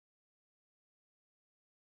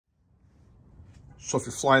So if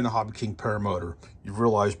you're flying the Hobby King Paramotor, you've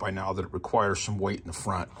realized by now that it requires some weight in the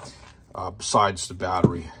front besides the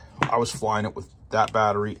battery. I was flying it with that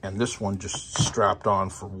battery and this one just strapped on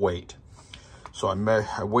for weight. So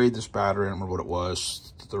I weighed this battery, I don't remember what it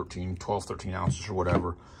was, 12, 13 ounces or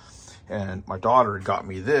whatever. And my daughter had got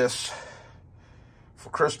me this for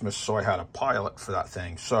Christmas, so I had a pilot for that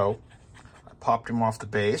thing. So I popped him off the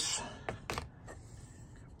base,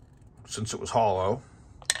 since it was hollow,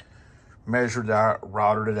 measured that,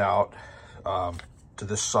 routed it out to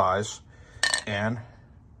this size, and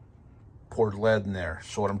poured lead in there.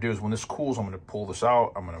 So what I'm doing is when this cools, I'm going to pull this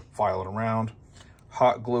out, I'm going to file it around,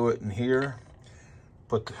 hot glue it in here,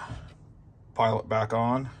 put the pilot back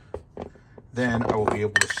on. Then I will be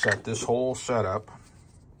able to set this whole setup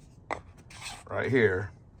right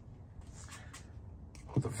here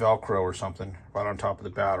with a Velcro or something right on top of the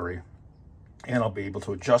battery. And I'll be able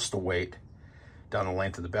to adjust the weight down the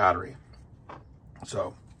length of the battery.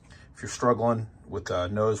 So if you're struggling with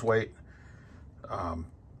nose weight,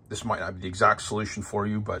 this might not be the exact solution for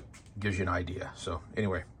you, but gives you an idea. So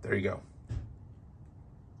anyway, there you go.